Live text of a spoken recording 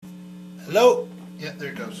Hello? Yeah, there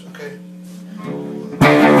it goes. Okay.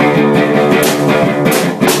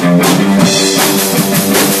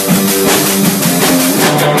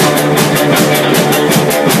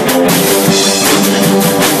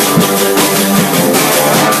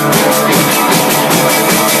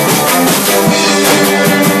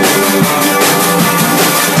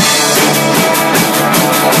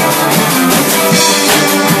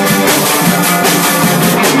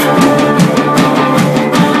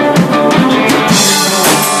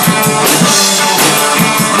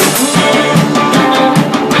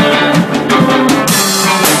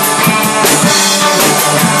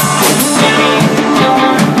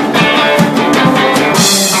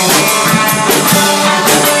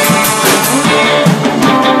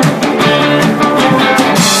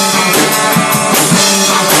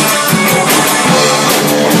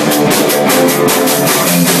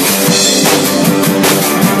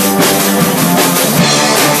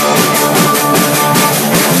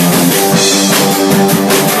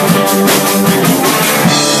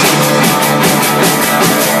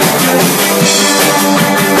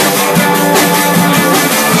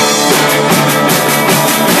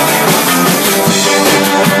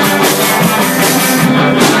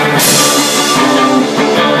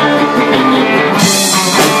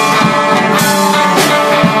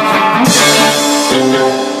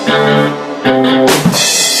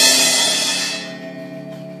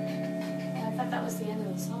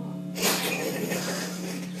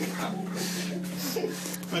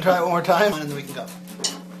 I'm going to try it one more time and then we can go.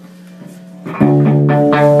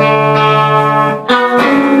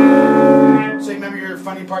 So you remember your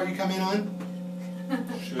funny part you come in on?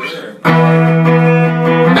 Sure.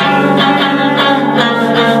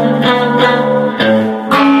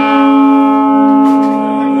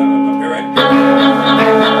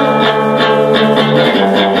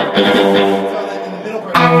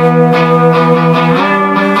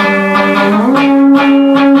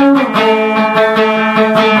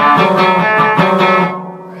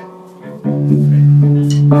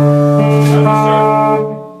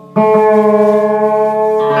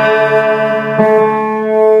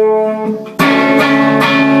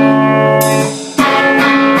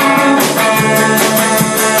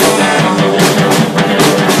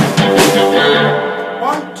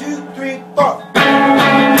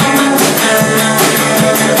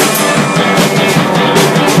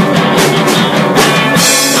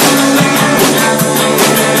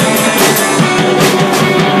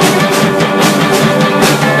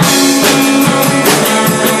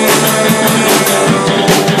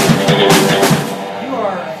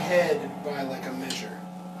 By like a measure.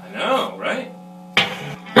 I know, right?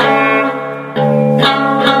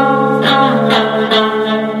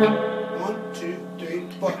 One, two, three,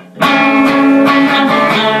 four. I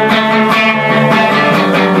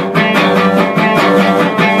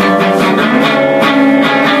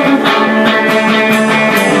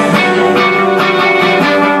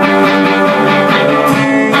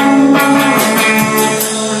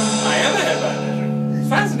am ahead by a measure. It's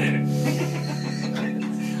fascinating.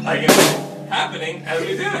 I can see it happening as we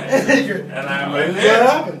do it. And when does that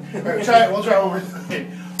happen? Alright, try it. We'll try it one more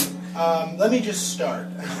time. Let me just start.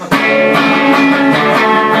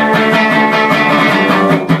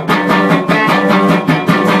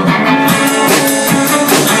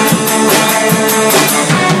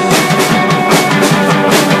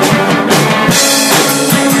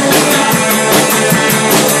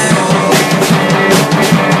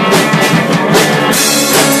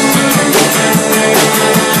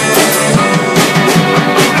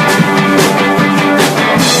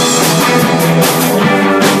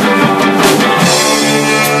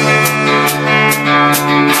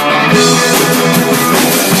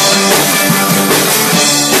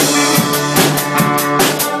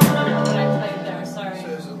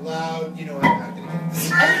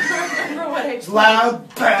 It's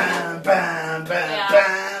loud, bam, bam, bam,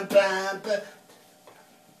 bam, bam, bam.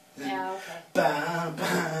 Yeah, okay. Bam,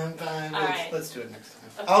 bam, bam. Let's do it next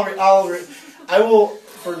time. Okay. I will,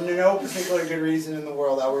 for no particular good reason in the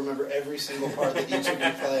world, I'll remember every single part that each of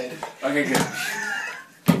you played. Okay, good.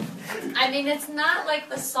 I mean, it's not like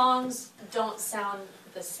the songs don't sound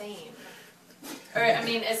the same. Or, I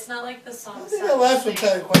mean, it's not like the songs I think sound the last the one same.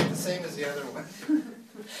 sounded quite the same as the other one.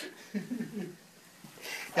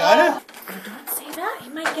 Yeah, I know. Don't say that. He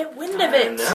might get wind of it.